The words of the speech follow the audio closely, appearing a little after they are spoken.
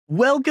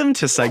Welcome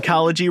to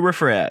Psychology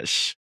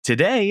Refresh.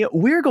 Today,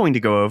 we're going to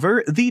go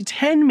over the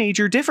 10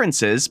 major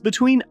differences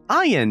between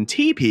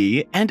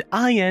INTP and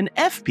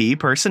INFP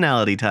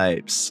personality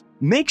types.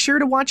 Make sure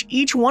to watch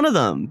each one of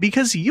them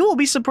because you will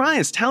be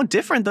surprised how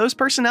different those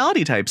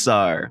personality types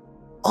are.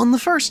 On the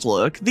first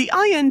look, the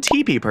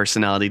INTP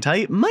personality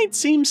type might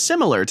seem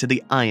similar to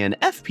the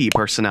INFP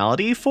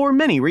personality for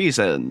many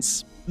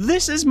reasons.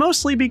 This is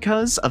mostly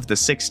because of the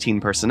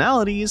 16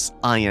 personalities.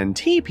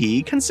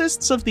 INTP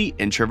consists of the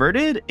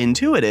introverted,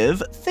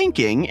 intuitive,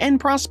 thinking, and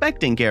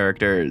prospecting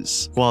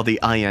characters, while the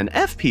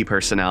INFP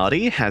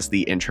personality has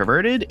the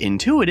introverted,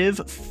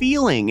 intuitive,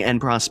 feeling,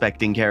 and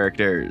prospecting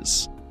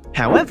characters.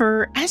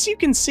 However, as you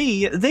can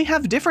see, they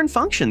have different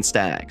function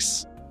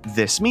stacks.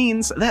 This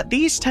means that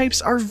these types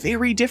are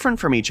very different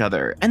from each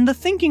other, and the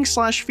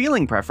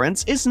thinking/feeling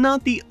preference is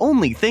not the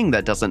only thing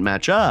that doesn't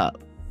match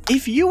up.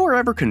 If you are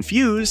ever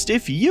confused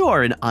if you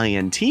are an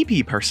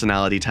INTP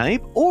personality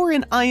type or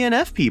an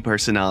INFP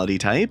personality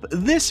type,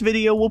 this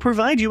video will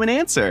provide you an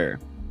answer.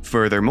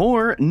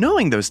 Furthermore,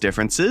 knowing those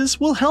differences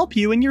will help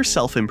you in your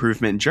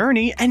self-improvement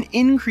journey and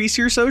increase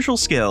your social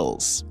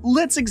skills.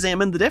 Let's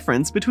examine the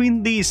difference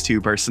between these two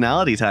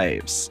personality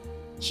types.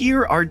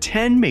 Here are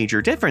 10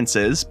 major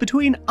differences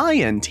between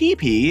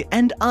INTP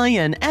and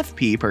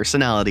INFP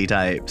personality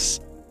types.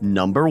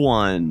 Number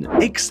 1.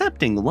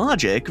 Accepting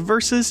logic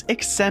versus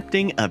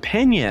accepting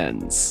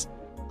opinions.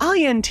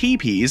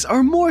 INTPs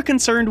are more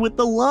concerned with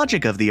the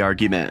logic of the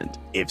argument.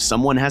 If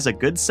someone has a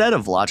good set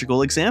of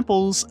logical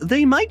examples,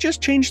 they might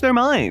just change their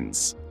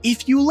minds.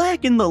 If you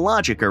lack in the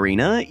logic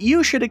arena,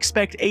 you should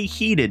expect a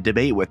heated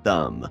debate with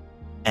them.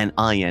 An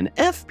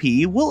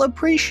INFP will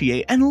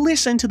appreciate and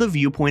listen to the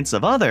viewpoints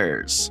of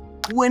others.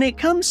 When it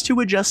comes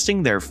to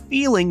adjusting their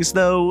feelings,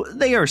 though,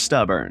 they are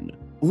stubborn.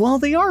 While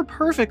they are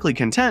perfectly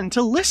content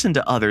to listen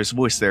to others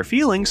voice their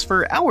feelings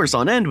for hours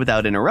on end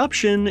without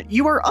interruption,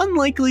 you are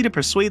unlikely to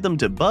persuade them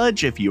to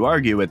budge if you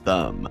argue with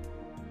them.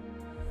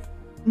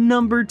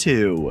 Number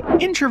 2.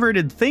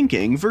 Introverted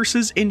thinking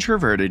versus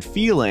introverted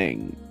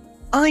feeling.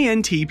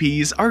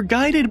 INTPs are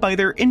guided by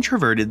their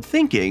introverted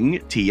thinking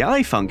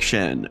 (TI)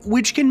 function,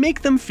 which can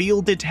make them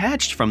feel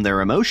detached from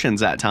their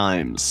emotions at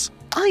times.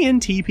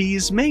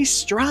 INTPs may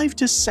strive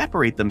to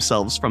separate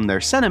themselves from their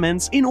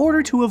sentiments in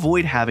order to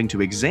avoid having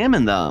to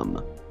examine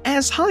them.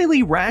 As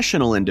highly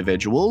rational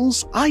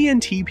individuals,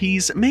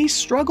 INTPs may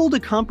struggle to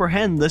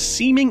comprehend the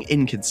seeming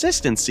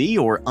inconsistency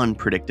or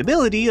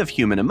unpredictability of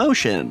human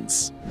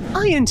emotions.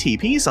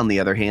 INTPs, on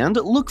the other hand,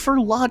 look for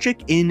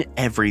logic in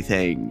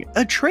everything,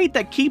 a trait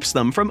that keeps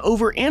them from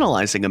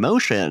overanalyzing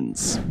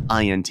emotions.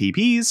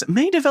 INTPs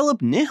may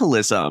develop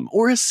nihilism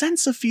or a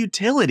sense of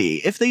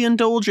futility if they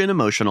indulge in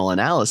emotional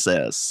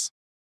analysis.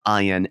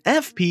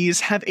 INFPs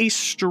have a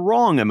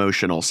strong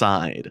emotional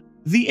side.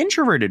 The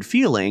introverted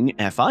feeling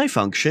 (FI)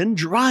 function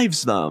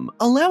drives them,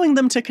 allowing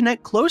them to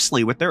connect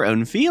closely with their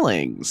own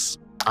feelings.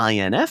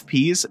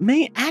 INFPs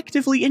may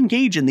actively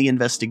engage in the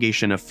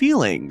investigation of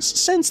feelings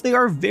since they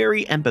are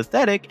very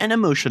empathetic and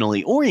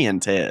emotionally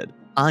oriented.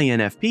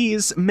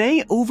 INFPs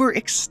may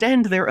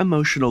overextend their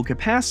emotional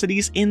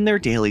capacities in their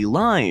daily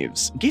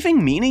lives,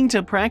 giving meaning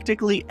to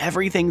practically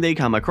everything they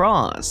come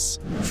across.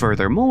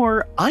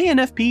 Furthermore,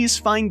 INFPs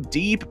find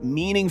deep,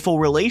 meaningful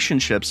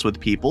relationships with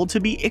people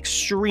to be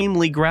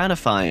extremely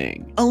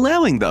gratifying,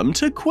 allowing them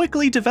to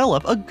quickly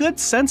develop a good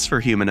sense for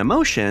human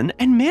emotion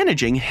and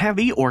managing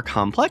heavy or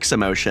complex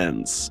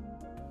emotions.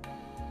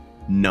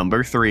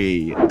 Number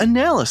 3.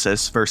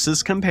 Analysis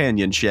versus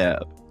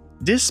companionship.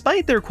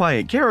 Despite their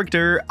quiet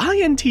character,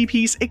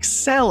 INTPs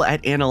excel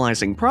at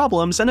analyzing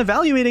problems and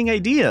evaluating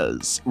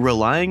ideas,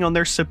 relying on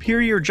their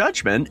superior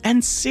judgment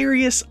and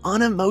serious,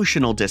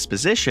 unemotional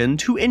disposition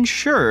to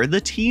ensure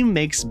the team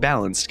makes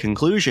balanced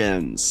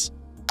conclusions.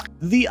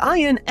 The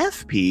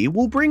INFP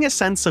will bring a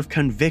sense of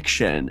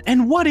conviction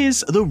and what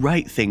is the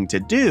right thing to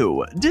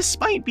do,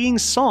 despite being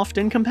soft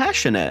and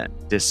compassionate.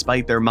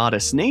 Despite their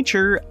modest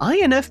nature,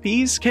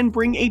 INFPs can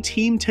bring a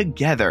team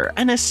together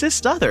and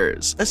assist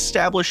others,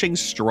 establishing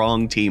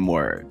strong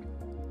teamwork.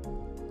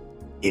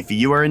 If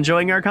you are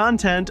enjoying our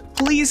content,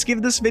 please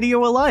give this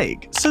video a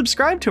like,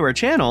 subscribe to our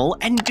channel,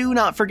 and do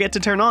not forget to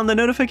turn on the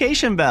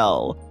notification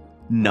bell.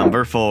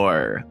 Number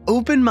 4.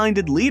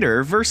 Open-minded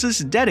leader versus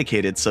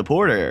dedicated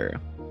supporter.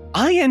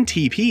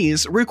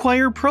 INTPs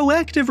require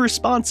proactive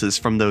responses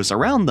from those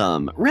around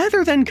them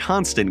rather than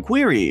constant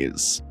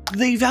queries.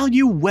 They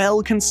value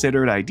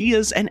well-considered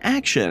ideas and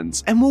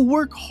actions and will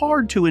work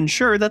hard to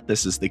ensure that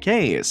this is the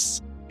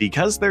case.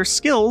 Because their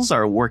skills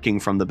are working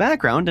from the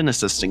background and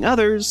assisting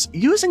others,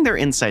 using their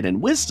insight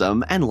and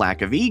wisdom and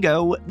lack of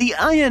ego, the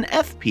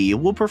INFP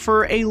will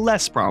prefer a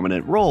less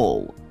prominent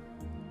role.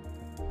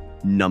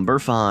 Number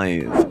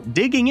 5.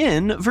 Digging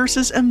in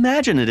versus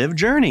imaginative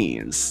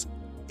journeys.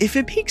 If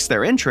it piques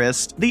their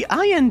interest, the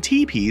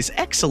INTP's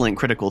excellent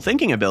critical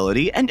thinking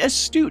ability and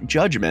astute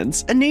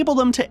judgments enable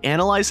them to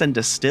analyze and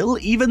distill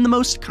even the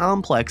most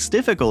complex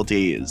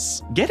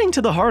difficulties, getting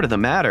to the heart of the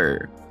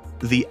matter.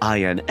 The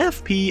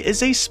INFP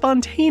is a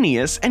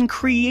spontaneous and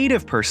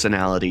creative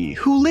personality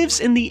who lives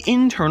in the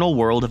internal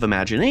world of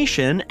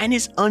imagination and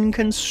is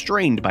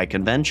unconstrained by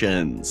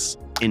conventions.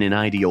 In an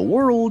ideal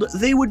world,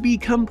 they would be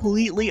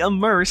completely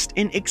immersed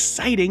in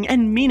exciting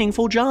and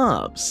meaningful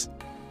jobs.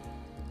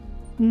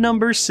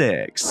 Number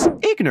 6.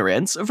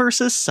 Ignorance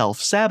versus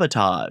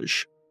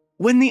self-sabotage.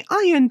 When the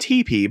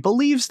INTP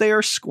believes they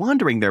are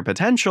squandering their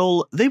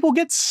potential, they will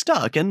get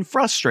stuck and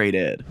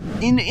frustrated.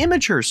 In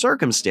immature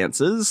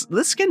circumstances,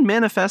 this can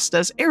manifest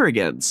as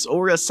arrogance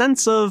or a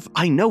sense of,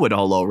 I know it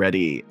all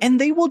already, and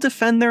they will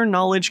defend their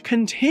knowledge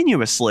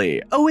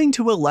continuously, owing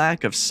to a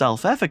lack of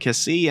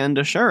self-efficacy and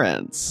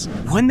assurance.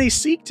 When they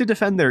seek to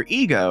defend their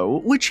ego,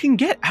 which can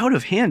get out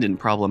of hand in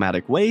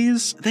problematic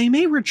ways, they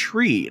may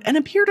retreat and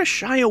appear to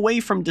shy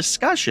away from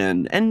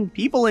discussion and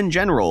people in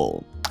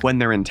general. When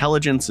their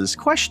intelligence is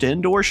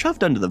questioned or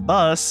shoved under the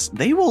bus,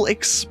 they will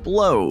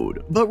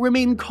explode, but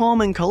remain calm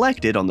and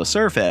collected on the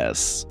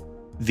surface.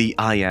 The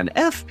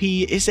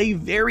INFP is a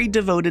very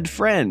devoted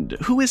friend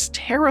who is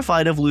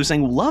terrified of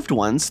losing loved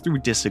ones through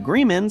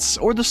disagreements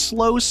or the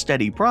slow,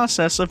 steady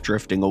process of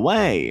drifting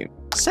away.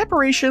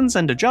 Separations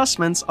and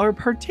adjustments are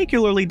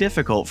particularly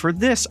difficult for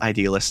this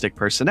idealistic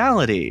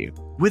personality.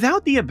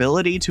 Without the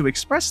ability to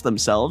express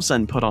themselves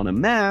and put on a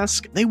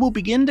mask, they will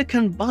begin to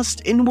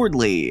combust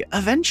inwardly,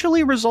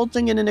 eventually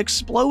resulting in an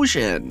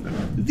explosion.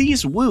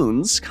 These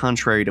wounds,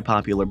 contrary to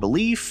popular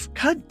belief,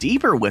 cut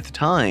deeper with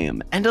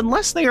time, and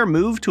unless they are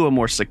moved to a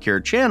more secure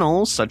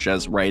channel, such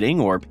as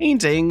writing or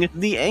painting,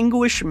 the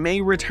anguish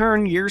may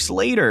return years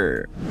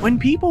later. When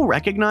people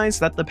recognize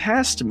that the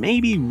past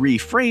may be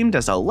reframed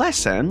as a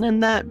lesson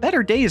and that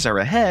better days are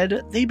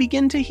ahead, they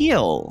begin to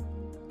heal.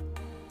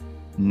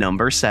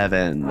 Number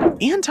 7.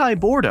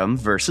 Anti-boredom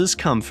versus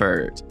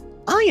comfort.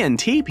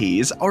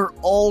 INTPs are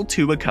all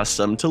too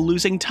accustomed to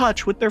losing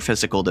touch with their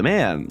physical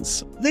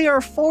demands. They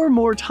are far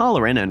more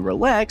tolerant and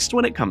relaxed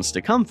when it comes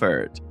to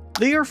comfort.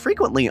 They are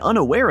frequently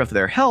unaware of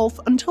their health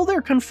until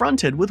they're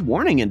confronted with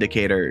warning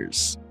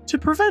indicators. To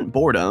prevent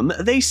boredom,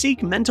 they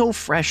seek mental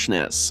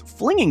freshness,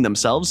 flinging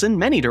themselves in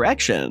many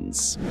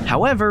directions.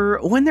 However,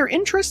 when their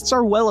interests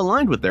are well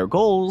aligned with their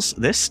goals,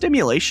 this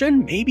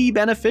stimulation may be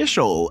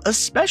beneficial,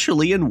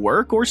 especially in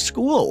work or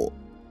school.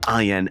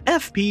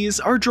 INFPs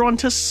are drawn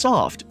to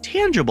soft,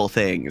 tangible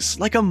things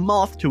like a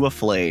moth to a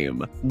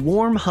flame.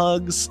 Warm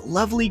hugs,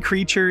 lovely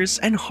creatures,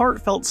 and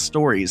heartfelt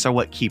stories are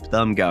what keep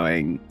them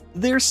going.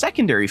 Their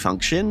secondary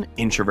function,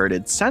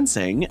 introverted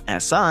sensing,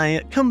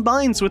 SI,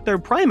 combines with their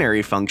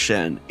primary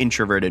function,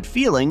 introverted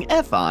feeling,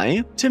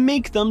 FI, to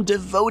make them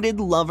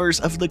devoted lovers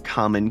of the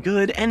common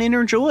good and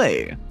inner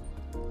joy.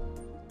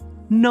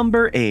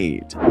 Number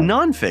 8.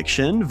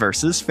 Nonfiction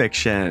versus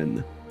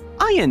fiction.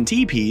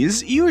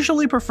 INTPs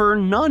usually prefer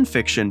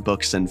nonfiction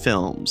books and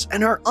films,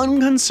 and are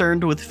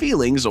unconcerned with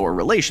feelings or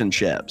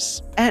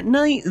relationships. At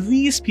night,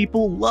 these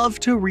people love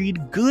to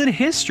read good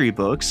history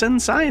books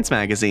and science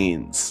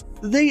magazines.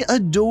 They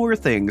adore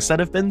things that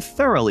have been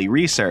thoroughly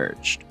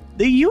researched.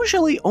 They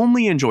usually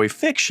only enjoy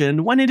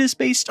fiction when it is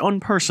based on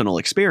personal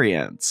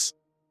experience.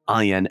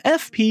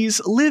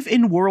 INFPs live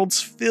in worlds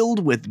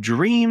filled with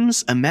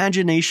dreams,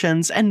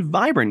 imaginations, and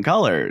vibrant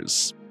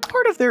colors.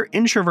 Part of their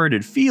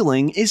introverted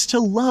feeling is to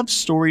love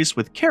stories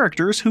with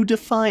characters who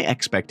defy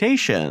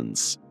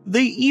expectations.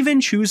 They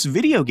even choose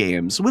video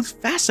games with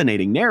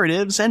fascinating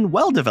narratives and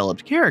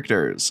well-developed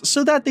characters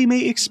so that they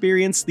may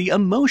experience the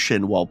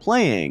emotion while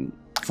playing.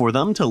 For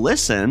them to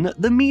listen,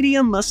 the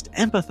medium must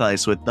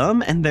empathize with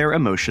them and their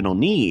emotional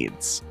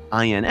needs.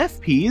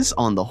 INFPs,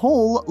 on the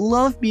whole,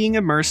 love being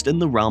immersed in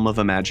the realm of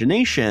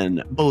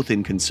imagination, both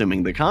in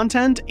consuming the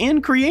content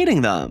and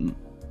creating them.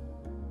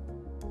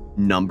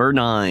 Number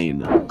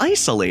 9.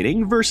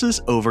 Isolating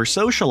versus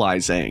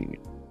over-socializing.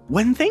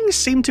 When things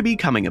seem to be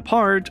coming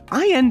apart,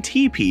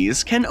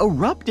 INTPs can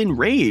erupt in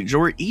rage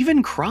or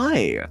even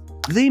cry.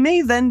 They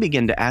may then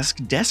begin to ask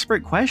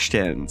desperate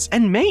questions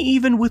and may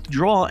even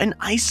withdraw and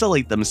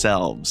isolate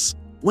themselves.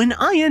 When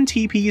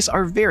INTPs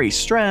are very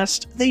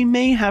stressed, they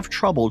may have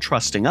trouble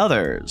trusting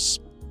others.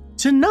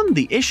 To numb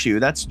the issue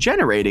that's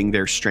generating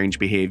their strange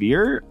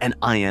behavior, an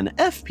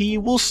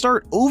INFP will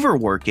start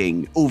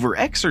overworking,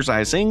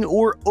 over-exercising,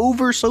 or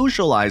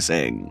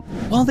over-socializing.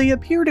 While they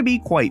appear to be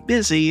quite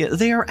busy,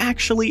 they are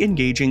actually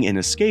engaging in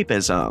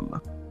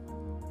escapism.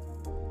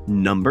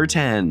 Number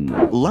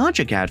 10.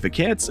 Logic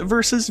advocates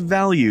versus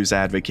values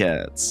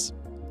advocates.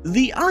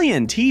 The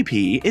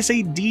INTP is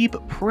a deep,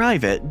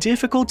 private,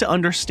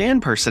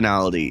 difficult-to-understand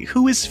personality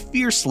who is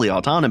fiercely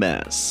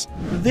autonomous.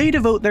 They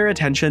devote their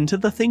attention to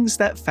the things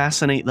that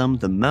fascinate them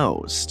the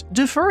most,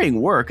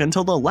 deferring work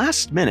until the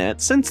last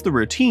minute since the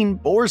routine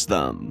bores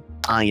them.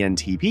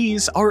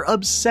 INTPs are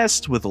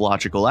obsessed with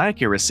logical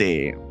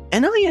accuracy.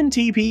 An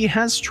INTP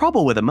has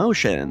trouble with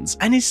emotions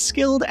and is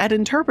skilled at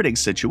interpreting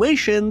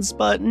situations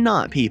but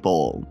not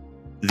people.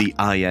 The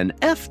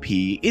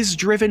INFP is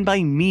driven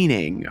by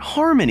meaning,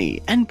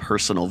 harmony, and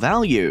personal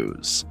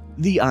values.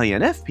 The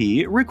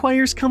INFP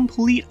requires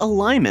complete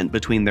alignment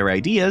between their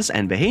ideas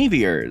and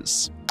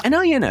behaviors. An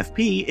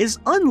INFP is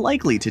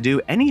unlikely to do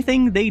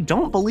anything they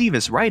don't believe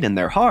is right in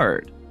their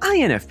heart.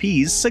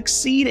 INFPs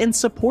succeed in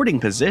supporting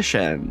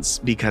positions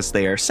because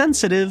they are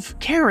sensitive,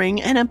 caring,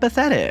 and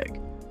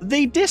empathetic.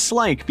 They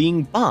dislike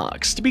being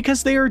boxed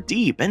because they are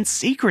deep and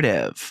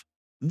secretive.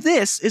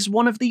 This is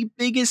one of the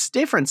biggest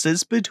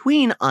differences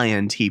between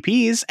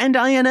INTPs and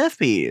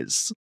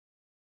INFPs.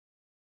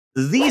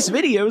 These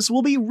videos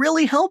will be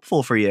really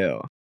helpful for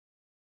you.